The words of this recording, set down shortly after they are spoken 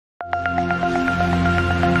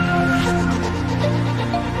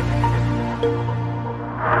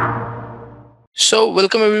So,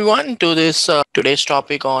 welcome everyone to this today's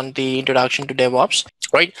topic on the introduction to DevOps,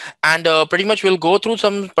 right? And pretty much we'll go through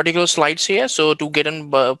some particular slides here. So, to get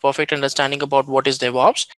a perfect understanding about what is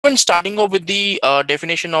DevOps, when starting off with the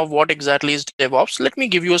definition of what exactly is DevOps, let me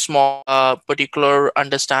give you a small particular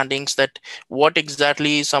understandings that what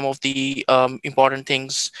exactly some of the important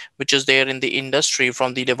things which is there in the industry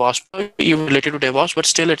from the DevOps, even related to DevOps, but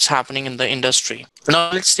still it's happening in the industry.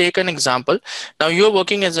 Now, let's take an example. Now you're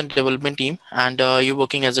working as a development team and you're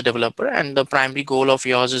working as a developer, and the primary goal of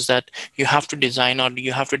yours is that you have to design or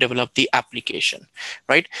you have to develop the application,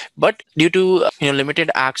 right? But due to limited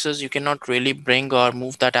access, you cannot really bring or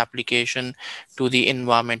move that application to the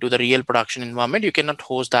environment, to the real production environment. You cannot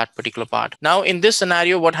host that particular part. Now in this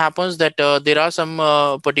scenario, what happens that there are some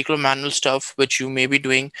particular manual stuff which you may be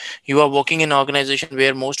doing. You are working in an organization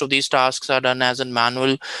where most of these tasks are done as a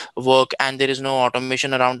manual work and there is no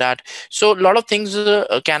automation around that. So a lot of things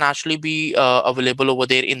can actually be available over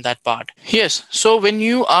there in that part. Yes, so when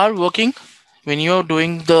you are working, when you're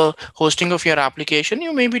doing the hosting of your application,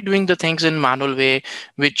 you may be doing the things in manual way,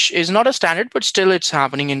 which is not a standard, but still it's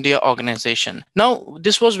happening in the organization. Now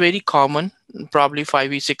this was very common probably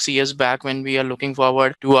 5 6 years back when we are looking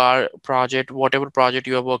forward to our project. Whatever project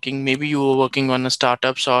you are working, maybe you are working on a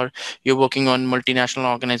startups or you're working on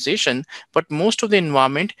multinational organization, but most of the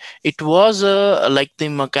environment, it was like the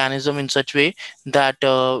mechanism in such way that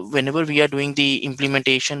whenever we are doing the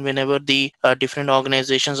implementation, whenever the different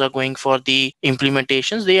organizations are going for the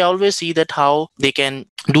implementations, they always see that how they can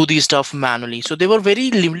do these stuff manually. So there were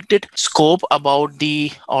very limited scope about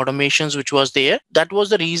the automations which was there. That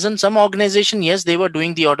was the reason some organization, yes, they were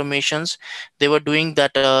doing the automations, they were doing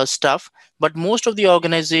that stuff, but most of the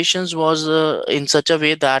organizations was in such a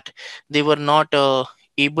way that they were not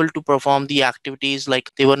able to perform the activities,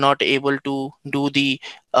 like they were not able to do the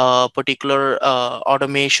particular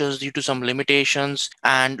automations due to some limitations,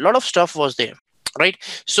 and a lot of stuff was there, right?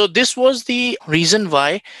 So this was the reason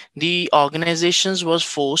why the organizations was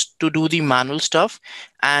forced to do the manual stuff.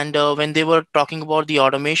 And when they were talking about the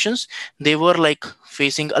automations, they were like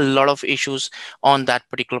facing a lot of issues on that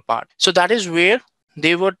particular part. So that is where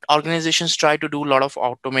they were organizations try to do a lot of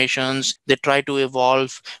automations, they try to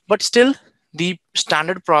evolve, but still the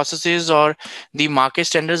standard processes or the market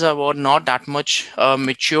standards are not that much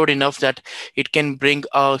matured enough that it can bring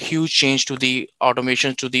a huge change to the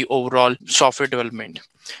automation, to the overall software development.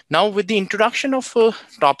 Now with the introduction of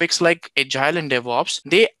topics like agile and DevOps,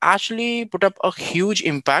 they actually put up a huge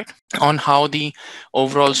impact on how the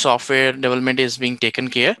overall software development is being taken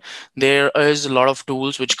care. There is a lot of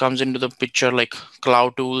tools which comes into the picture, like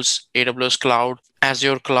cloud tools, AWS cloud,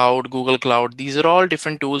 Azure cloud, Google cloud. These are all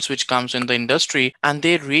different tools which comes in the industry, and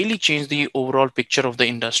they really change the overall picture of the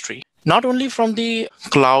industry. Not only from the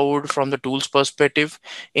cloud, from the tools perspective,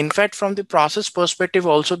 in fact, from the process perspective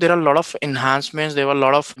also, there are a lot of enhancements. There were a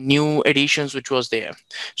lot of new additions which was there.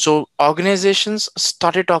 So organizations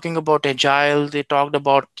started talking about agile. They talked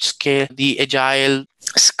about scale, the agile,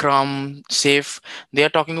 Scrum, Safe. They are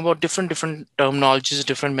talking about different terminologies,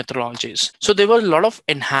 different methodologies. So there were a lot of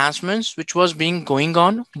enhancements which was being going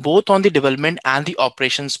on both on the development and the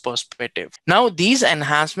operations perspective. Now these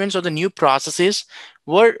enhancements or the new processes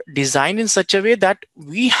were designed in such a way that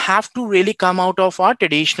we have to really come out of our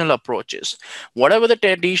traditional approaches. Whatever the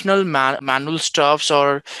traditional manual stuffs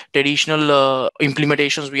or traditional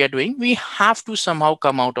implementations we are doing, we have to somehow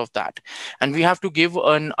come out of that, and we have to give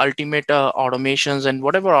an ultimate automations, and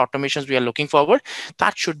whatever automations we are looking forward,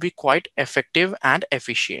 that should be quite effective and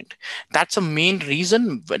efficient. That's the main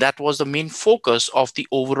reason, that was the main focus of the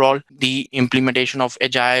overall the implementation of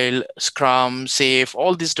agile, Scrum, Safe,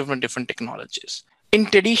 all these different technologies. In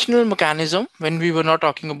traditional mechanism, when we were not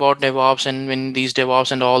talking about DevOps, and when these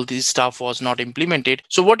DevOps and all these stuff was not implemented,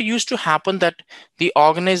 so what used to happen that the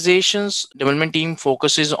organization's development team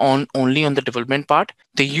focuses on only on the development part.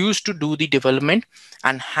 They used to do the development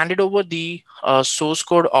and handed over the source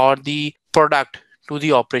code or the product to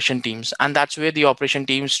the operation teams, and that's where the operation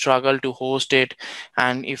teams struggle to host it.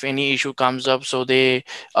 And if any issue comes up, so they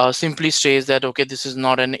simply says that, okay, this is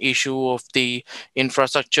not an issue of the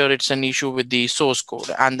infrastructure, it's an issue with the source code.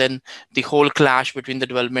 And then the whole clash between the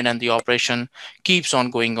development and the operation keeps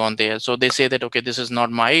on going on there. So they say that, okay, this is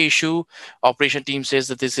not my issue, operation team says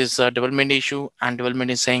that this is a development issue, and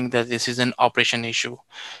development is saying that this is an operation issue.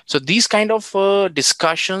 So these kind of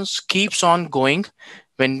discussions keeps on going.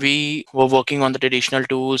 When we were working on the traditional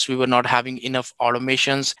tools, we were not having enough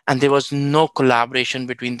automations, and there was no collaboration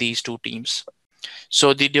between these two teams.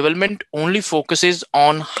 So the development only focuses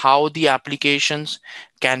on how the applications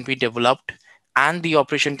can be developed, and the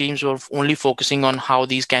operation teams were only focusing on how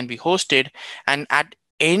these can be hosted. And at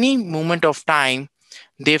any moment of time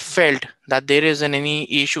they felt that there is any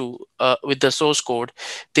issue with the source code,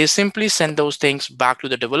 they simply send those things back to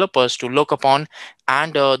the developers to look upon,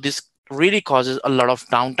 and this really causes a lot of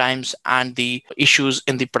downtimes and the issues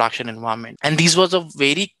in the production environment. And this was a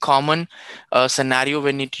very common scenario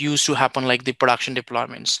when it used to happen, like the production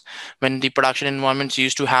deployments. When the production environments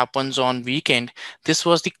used to happen on weekend, this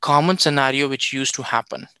was the common scenario which used to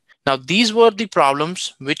happen. Now, these were the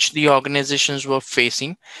problems which the organizations were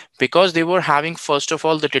facing because they were having, first of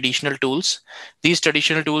all, the traditional tools. These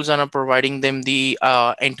traditional tools are not providing them the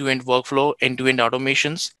end-to-end workflow, end-to-end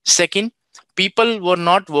automations. Second, people were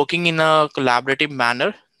not working in a collaborative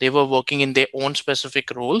manner. They were working in their own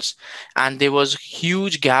specific roles, and there was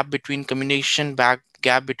huge gap between communication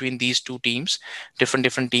gap between these two teams,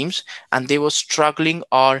 different teams, and they were struggling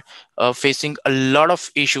or facing a lot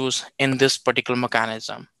of issues in this particular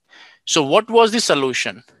mechanism. So what was the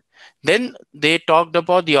solution? Then they talked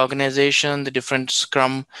about the organization, the different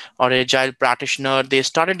Scrum or Agile practitioner. They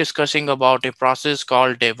started discussing about a process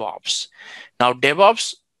called DevOps. Now,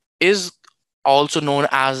 DevOps is also known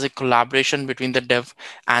as a collaboration between the dev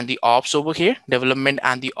and the ops over here, development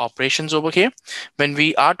and the operations over here. When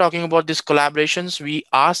we are talking about these collaborations, we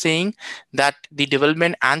are saying that the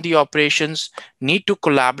development and the operations need to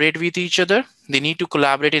collaborate with each other. They need to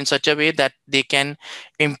collaborate in such a way that they can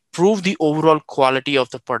improve the overall quality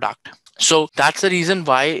of the product. So that's the reason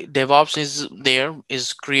why DevOps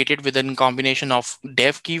is created within combination of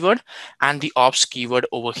dev keyword and the ops keyword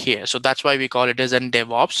over here. So that's why we call it as an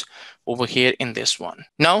DevOps over here in this one.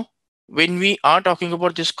 Now, when we are talking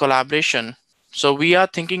about this collaboration, so we are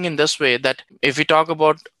thinking in this way that if we talk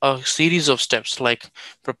about a series of steps like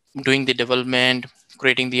doing the development,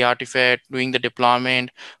 creating the artifact, doing the deployment,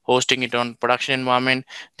 hosting it on production environment,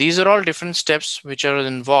 these are all different steps which are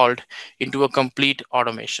involved into a complete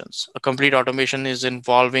automations. A complete automation is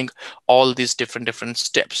involving all these different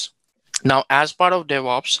steps. Now, as part of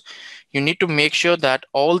DevOps, you need to make sure that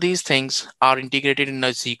all these things are integrated in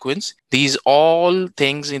a sequence. These are all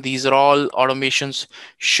automations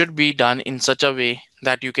should be done in such a way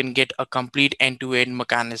that you can get a complete end-to-end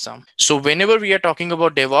mechanism. So whenever we are talking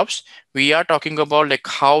about DevOps, we are talking about like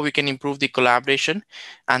how we can improve the collaboration,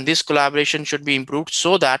 and this collaboration should be improved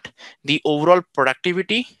so that the overall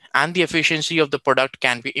productivity and the efficiency of the product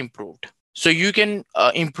can be improved. So you can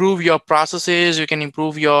improve your processes, you can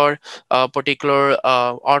improve your particular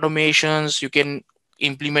automations, you can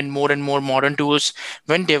implement more and more modern tools.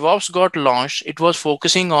 When DevOps got launched, it was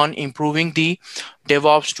focusing on improving the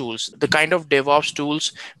DevOps tools. The kind of DevOps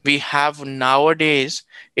tools we have nowadays,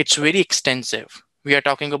 it's very extensive. We are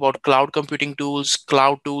talking about cloud computing tools,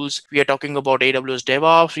 cloud tools. We are talking about AWS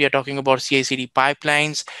DevOps. We are talking about CI/CD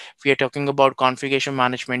pipelines. We are talking about configuration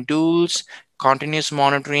management tools, continuous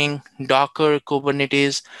monitoring, Docker,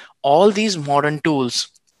 Kubernetes. All these modern tools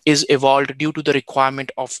is evolved due to the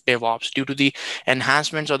requirement of DevOps, due to the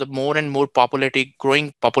enhancements or the more and more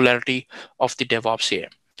growing popularity of the DevOps here.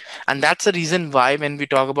 And that's the reason why when we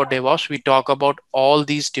talk about DevOps, we talk about all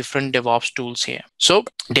these different DevOps tools here. So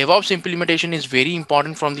DevOps implementation is very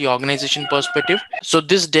important from the organization perspective. So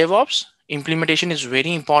this DevOps implementation is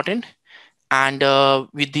very important. And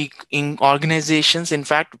with the in organizations, in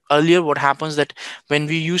fact, earlier what happens that when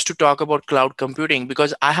we used to talk about cloud computing,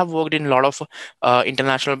 because I have worked in a lot of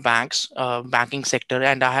international banks, banking sector,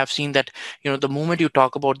 and I have seen that, the moment you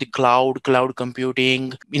talk about the cloud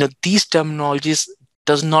computing, these terminologies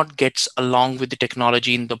does not get along with the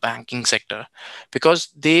technology in the banking sector, because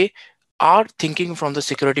they are thinking from the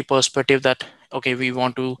security perspective that, okay, we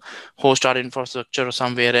want to host our infrastructure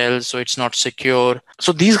somewhere else, so it's not secure.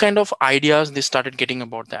 So these kind of ideas, they started getting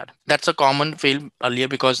about that. That's a common fail earlier,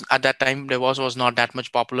 because at that time DevOps was not that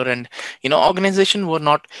much popular, and organizations were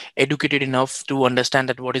not educated enough to understand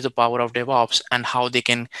that what is the power of DevOps and how they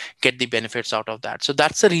can get the benefits out of that. So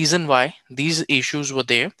that's the reason why these issues were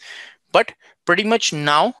there. But pretty much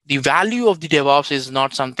now, the value of the DevOps is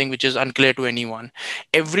not something which is unclear to anyone.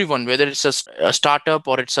 Everyone, whether it's a startup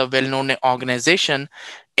or it's a well-known organization,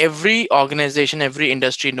 every organization, every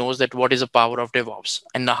industry knows that what is the power of DevOps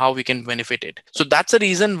and how we can benefit it. So that's the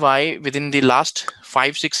reason why within the last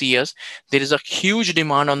 5-6 years, there is a huge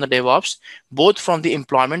demand on the DevOps, both from the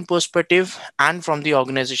employment perspective and from the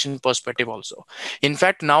organization perspective also. In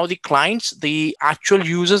fact, now the clients, the actual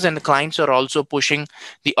users and the clients are also pushing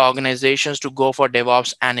the organizations to go for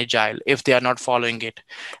DevOps and Agile if they are not following it.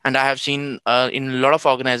 And I have seen in a lot of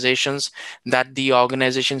organizations that the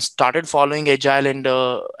organization started following Agile and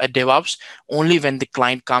DevOps only when the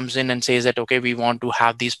client comes in and says that, okay, we want to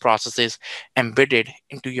have these processes embedded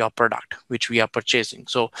into your product, which we are purchasing.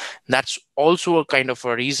 So that's also a kind of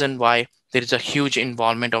a reason why there is a huge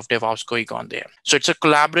involvement of DevOps going on there. So it's a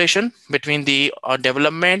collaboration between the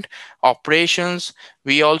development, operations.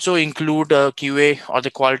 We also include QA or the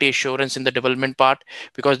quality assurance in the development part,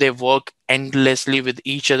 because they work endlessly with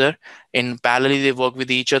each other. In parallel, they work with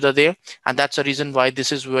each other there. And that's the reason why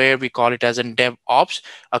this is where we call it as in DevOps,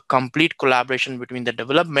 a complete collaboration between the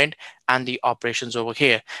development and the operations over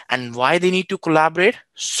here. And why they need to collaborate?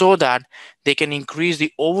 So that they can increase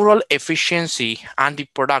the overall efficiency and the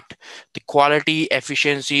product, the quality,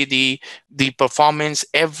 efficiency, the performance,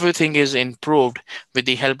 everything is improved with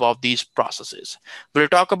the help of these processes. We'll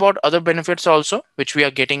talk about other benefits also, which we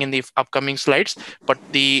are getting in the upcoming slides. But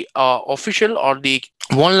the official or the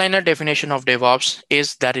one-liner definition of DevOps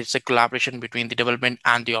is that it's a collaboration between the development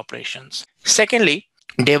and the operations. Secondly,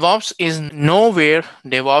 DevOps is nowhere.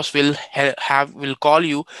 DevOps will call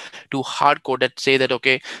you to hard code that say that,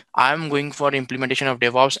 okay, I'm going for implementation of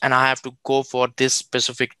DevOps and I have to go for this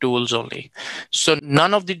specific tools only. So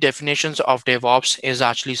none of the definitions of DevOps is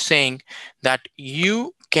actually saying that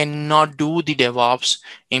you cannot do the DevOps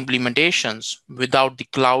implementations without the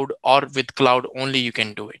cloud, or with cloud only you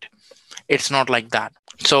can do it. It's not like that.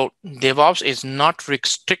 So DevOps is not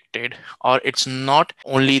restricted, or it's not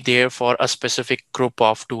only there for a specific group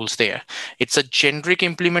of tools there. It's a generic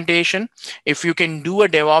implementation. If you can do a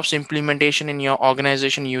DevOps implementation in your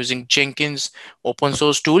organization using Jenkins open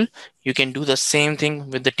source tool, you can do the same thing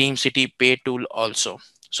with the TeamCity paid tool also.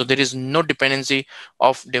 So there is no dependency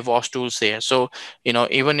of DevOps tools there. So,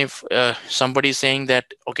 even if somebody is saying that,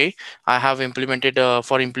 okay, I have implemented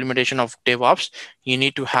for implementation of DevOps, you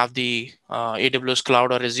need to have the AWS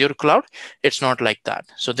cloud or Azure cloud. It's not like that.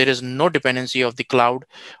 So there is no dependency of the cloud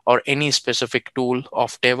or any specific tool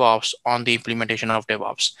of DevOps on the implementation of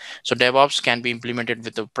DevOps. So DevOps can be implemented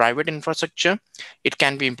with the private infrastructure. It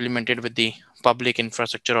can be implemented with the public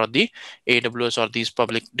infrastructure or the AWS or these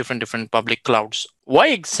different public clouds. Why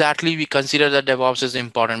exactly we consider that DevOps is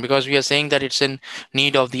important? Because we are saying that it's in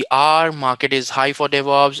need of the hour. Market is high for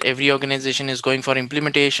DevOps. Every organization is going for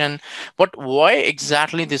implementation. But why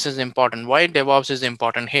exactly this is important? Why DevOps is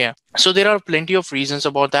important here? So there are plenty of reasons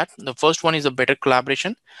about that. The first one is a better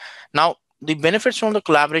collaboration. Now, the benefits from the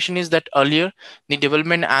collaboration is that earlier the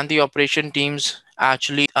development and the operation teams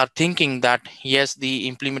actually are thinking that, yes,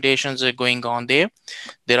 the implementations are going on there.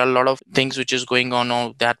 There are a lot of things which is going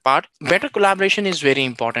on that part. Better collaboration is very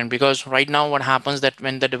important, because right now what happens that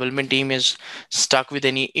when the development team is stuck with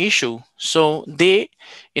any issue, so they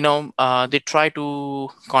they try to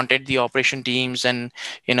contact the operation teams and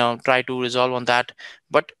try to resolve on that.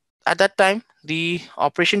 But at that time, the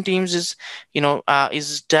operation teams is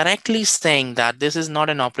directly saying that this is not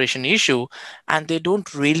an operation issue, and they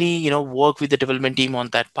don't really work with the development team on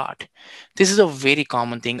that part. This is a very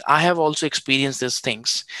common thing. I have also experienced these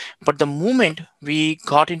things. But the moment we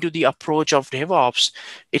got into the approach of DevOps,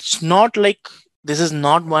 it's not like, this is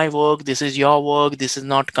not my work, this is your work, this is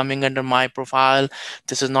not coming under my profile,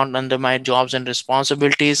 this is not under my jobs and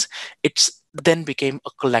responsibilities. It's then became a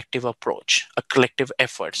collective approach, a collective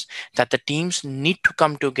efforts, that the teams need to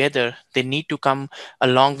come together. They need to come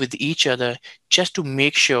along with each other, just to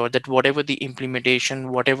make sure that whatever the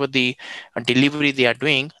implementation, whatever the delivery they are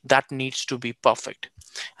doing, that needs to be perfect.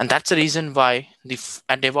 And that's the reason why the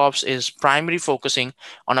DevOps is primarily focusing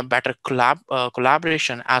on a better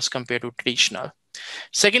collaboration as compared to traditional.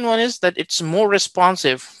 Second one is that it's more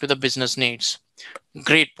responsive to the business needs.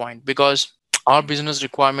 Great point, because our business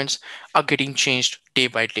requirements are getting changed day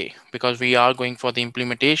by day, because we are going for the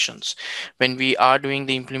implementations. When we are doing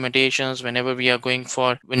the implementations,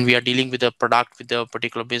 when we are dealing with a product with a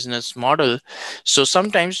particular business model, so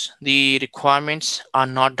sometimes the requirements are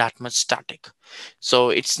not that much static.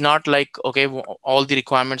 So it's not like, okay, all the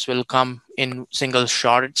requirements will come in single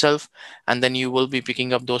shot itself, and then you will be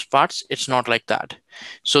picking up those parts. It's not like that.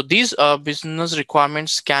 So these business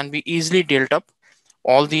requirements can be easily dealt up.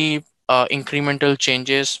 All the incremental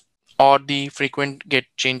changes or the frequent get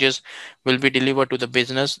changes will be delivered to the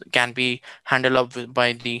business, can be handled up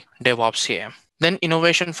by the DevOps here. Then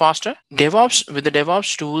innovation faster. DevOps, with the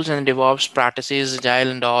DevOps tools and DevOps practices,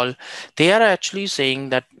 agile and all, they are actually saying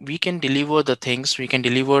that we can deliver the things, we can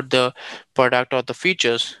deliver the product or the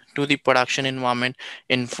features to the production environment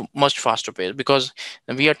in much faster pace, because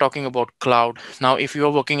we are talking about cloud. Now, if you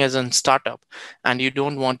are working as a startup and you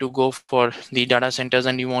don't want to go for the data centers,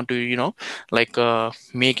 and you want to,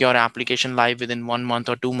 make your application live within 1 month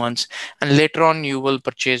or 2 months, and later on you will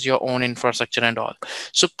purchase your own infrastructure and all.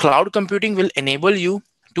 So cloud computing will enable you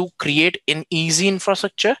to create an easy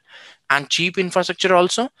infrastructure and cheap infrastructure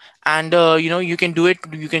also. And you can do it,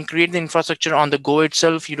 you can create the infrastructure on the go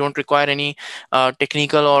itself. You don't require any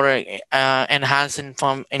technical or enhanced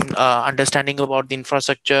understanding about the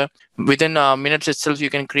infrastructure. Within minutes itself, you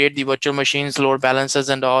can create the virtual machines, load balancers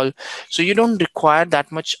and all. So you don't require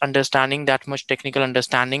that much understanding, that much technical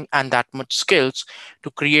understanding, and that much skills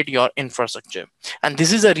to create your infrastructure. And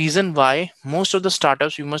this is the reason why most of the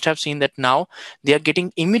startups, you must have seen that now they are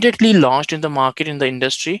getting immediately launched in the market, in the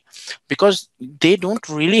industry, because they don't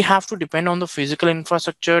really have to depend on the physical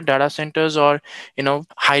infrastructure, data centers, or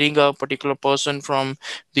hiring a particular person from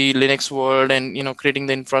the Linux world and creating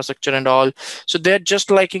the infrastructure and all. So they're just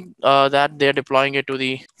like that, they're deploying it to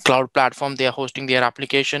the cloud platform, they are hosting their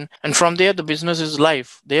application, and from there the business is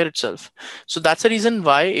live there itself. So that's the reason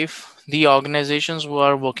why, if the organizations who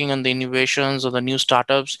are working on the innovations or the new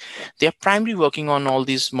startups, they are primarily working on all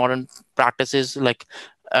these modern practices, like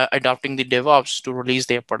adopting the DevOps to release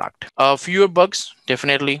their product. Fewer bugs,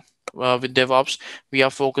 definitely. With DevOps, we are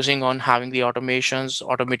focusing on having the automations,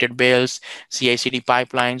 automated builds, CI/CD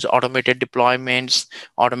pipelines, automated deployments,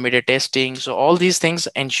 automated testing. So all these things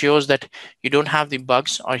ensures that you don't have the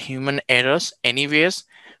bugs or human errors anyways.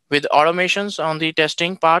 With automations on the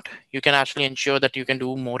testing part, you can actually ensure that you can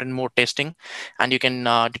do more and more testing, and you can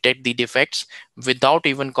detect the defects without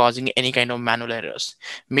even causing any kind of manual errors.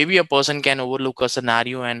 Maybe a person can overlook a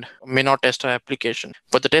scenario and may not test our application,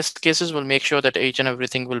 but the test cases will make sure that each and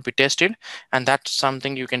everything will be tested, and that's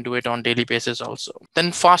something you can do it on daily basis also.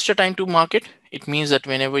 Then faster time to market. It means that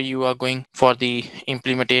whenever you are going for the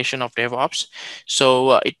implementation of DevOps,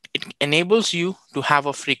 so it enables you to have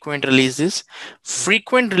a frequent releases.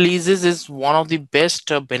 Frequent releases is one of the best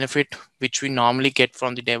benefit which we normally get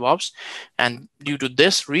from the DevOps, and due to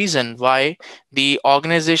this reason why the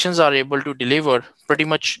organizations are able to deliver pretty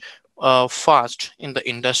much fast in the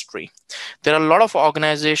industry. There are a lot of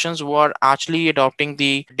organizations who are actually adopting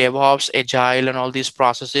the DevOps, Agile, and all these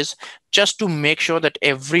processes just to make sure that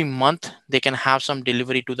every month they can have some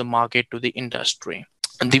delivery to the market, to the industry.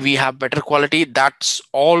 And we have better quality. That's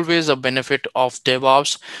always a benefit of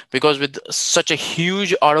DevOps, because with such a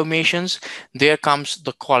huge automations, there comes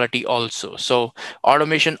the quality also. So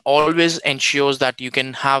automation always ensures that you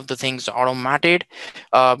can have the things automated.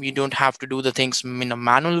 You don't have to do the things in a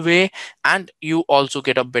manual way, and you also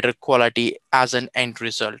get a better quality as an end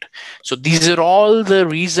result. So these are all the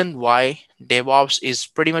reason why DevOps is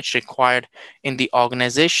pretty much required in the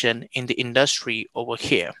organization, in the industry over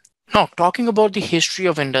here. Now, talking about the history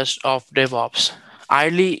of of DevOps,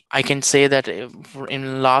 I can say that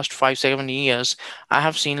in last 5 7 years, I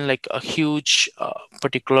have seen like a huge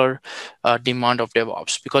particular demand of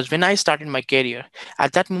DevOps. Because when I started my career,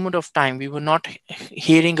 at that moment of time, we were not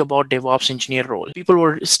hearing about DevOps engineer role. People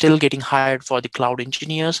were still getting hired for the cloud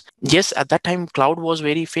engineers. Yes, at that time, cloud was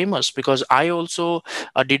very famous, because I also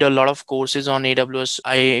did a lot of courses on AWS.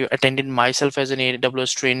 I attended myself as an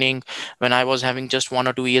AWS training when I was having just 1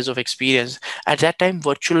 or 2 years of experience. At that time,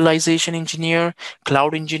 virtualization engineer,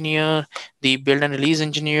 cloud engineer, the build and release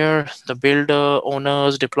engineer, the build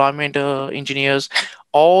owners, deployment engineers,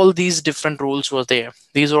 all these different roles were there.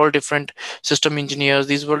 These are all different system engineers.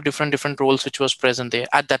 These were different roles which was present there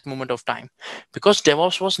at that moment of time, because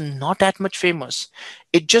DevOps was not that much famous.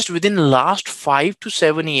 It just within last 5 to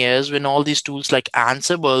 7 years, when all these tools like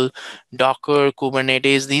Ansible, Docker,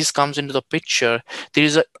 Kubernetes, these comes into the picture, there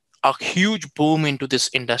is a huge boom into this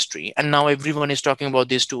industry, and now everyone is talking about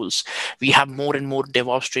these tools. We have more and more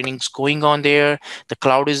DevOps trainings going on there. The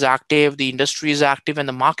cloud is active, the industry is active, and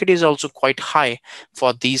the market is also quite high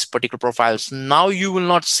for these particular profiles. Now you will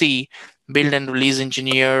not see build and release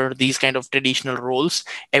engineer, these kind of traditional roles.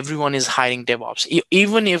 Everyone is hiring DevOps.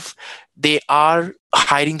 Even if they are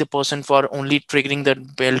hiring the person for only triggering the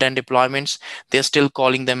build and deployments, they're still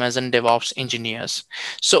calling them as in DevOps engineers.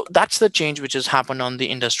 So that's the change which has happened on the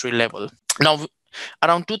industry level. Now,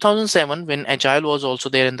 around 2007, when Agile was also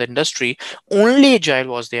there in the industry, only Agile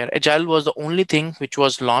was there. Agile was the only thing which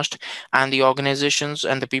was launched, and the organizations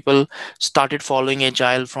and the people started following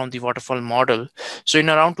Agile from the waterfall model. So in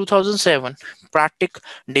around 2007, Pratik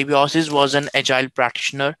Debiosis was an Agile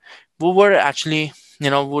practitioner who were actually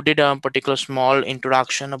who did a particular small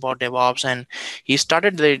introduction about DevOps, and he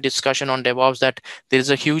started the discussion on DevOps that there is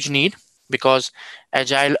a huge need, because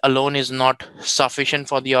Agile alone is not sufficient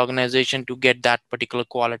for the organization to get that particular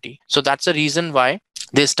quality. So that's the reason why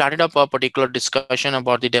they started up a particular discussion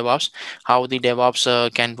about the DevOps, how the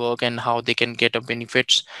DevOps can work and how they can get a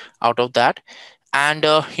benefits out of that. And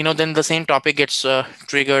then the same topic gets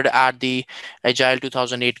triggered at the Agile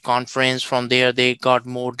 2008 conference. From there they got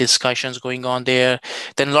more discussions going on there.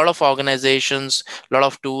 Then a lot of organizations, a lot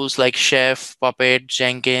of tools like Chef, Puppet,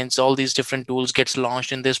 Jenkins, all these different tools gets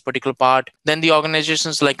launched in this particular part. Then the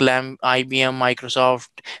organizations like LAM, IBM, Microsoft,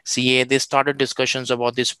 CA, they started discussions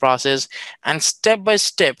about this process. And step by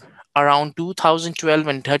step, around 2012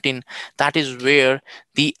 and 13, that is where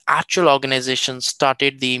the actual organization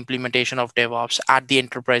started the implementation of DevOps at the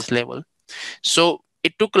enterprise level. So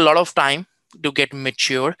it took a lot of time to get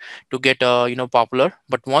mature, to get popular.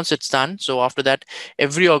 But once it's done, so after that,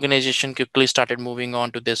 every organization quickly started moving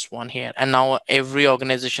on to this one here, and now every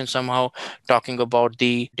organization somehow talking about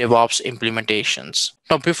the DevOps implementations.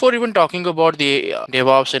 Now, before even talking about the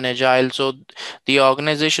DevOps and Agile, so the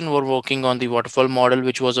organization were working on the waterfall model,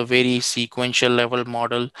 which was a very sequential level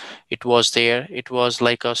model. It was there. It was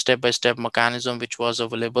like a step-by-step mechanism which was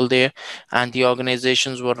available there, and the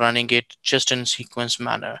organizations were running it just in sequence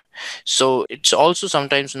manner. So it's also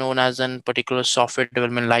sometimes known as a particular software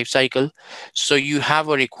development lifecycle. So you have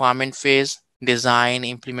a requirement phase, design,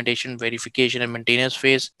 implementation, verification, and maintenance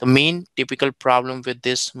phase. The main typical problem with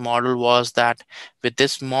this model was that with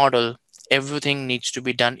this model, everything needs to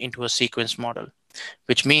be done into a sequence model,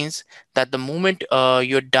 which means that the moment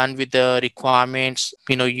you're done with the requirements,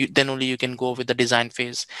 then only you can go with the design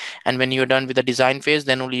phase. And when you're done with the design phase,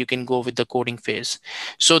 then only you can go with the coding phase.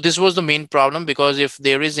 So this was the main problem, because if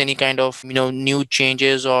there is any kind of new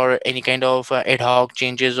changes or any kind of ad hoc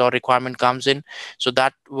changes or requirement comes in, so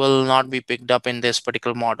that will not be picked up in this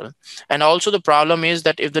particular model. And also the problem is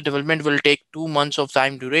that if the development will take 2 months of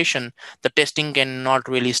time duration, the testing cannot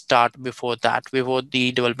really start before that. Before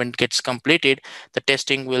the development gets completed, the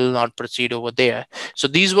testing will not proceed over there. So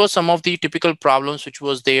these were some of the typical problems which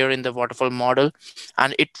was there in the waterfall model,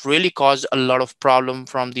 and it really caused a lot of problem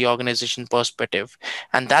from the organization perspective.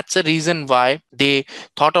 And that's the reason why they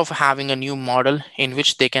thought of having a new model in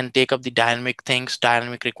which they can take up the dynamic things,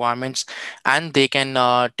 dynamic requirements, and they can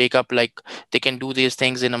take up, like, they can do these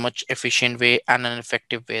things in a much efficient way and an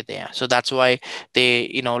effective way there. So that's why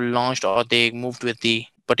they launched, or they moved with the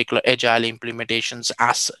particular agile implementations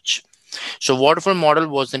as such. So waterfall model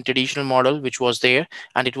was the traditional model which was there,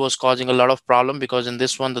 and it was causing a lot of problem, because in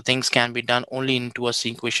this one the things can be done only into a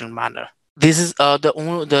sequential manner. This is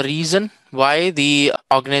the reason why the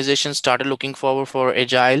organization started looking forward for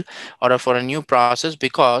agile or for a new process,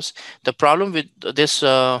 because the problem with this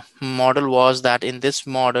model was that in this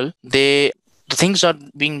model, the things are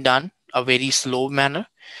being done a very slow manner.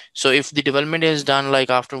 So if the development is done like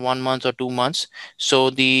after 1 month or 2 months, so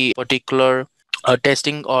the particular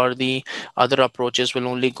testing or the other approaches will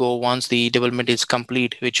only go once the development is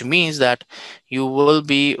complete, which means that you will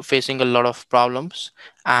be facing a lot of problems.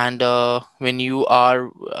 And when you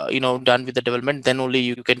are done with the development, then only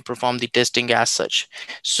you can perform the testing as such.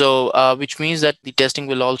 So which means that the testing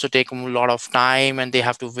will also take a lot of time, and they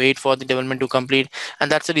have to wait for the development to complete.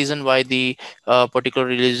 And that's the reason why the particular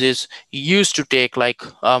releases used to take like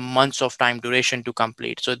months of time duration to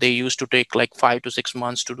complete. So they used to take like 5 to 6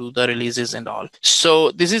 months to do the releases and all.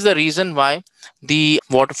 So this is the reason why the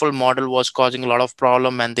waterfall model was causing a lot of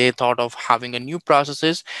problem, and they thought of having a new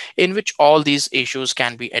processes in which all these issues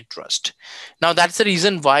can be addressed. Now that's the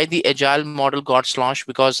reason why the agile model got launched,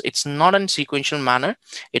 because it's not in sequential manner.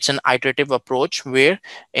 It's an iterative approach where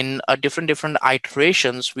in different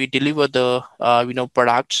iterations we deliver the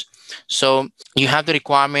products. So you have the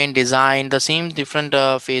requirement, design, the same different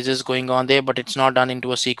phases going on there, but it's not done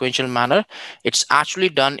into a sequential manner. It's actually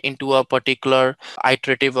done into a particular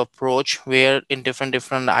iterative approach where in different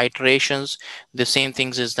iterations the same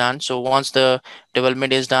things is done. So once the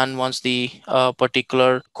development is done, once the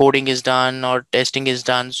particular coding is done or testing is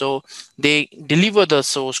done, so they deliver the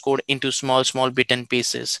source code into small bit and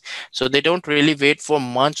pieces. So they don't really wait for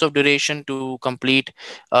months of duration to complete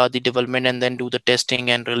the development and then do the testing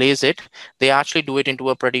and release it. They actually do it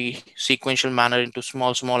into a pretty sequential manner, into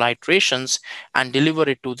small iterations, and deliver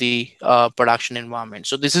it to the production environment.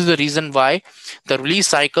 So this is the reason why the release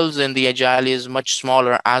cycles in the agile is much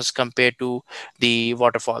smaller as compared to the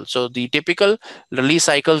waterfall. So the typical release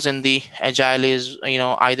cycles in the agile is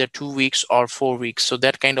either 2 weeks or 4 weeks. So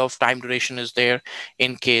that kind of time duration is there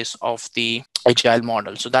in case of the agile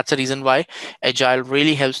model. So that's the reason why agile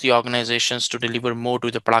really helps the organizations to deliver more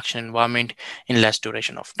to the production environment in less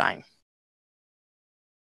duration of time.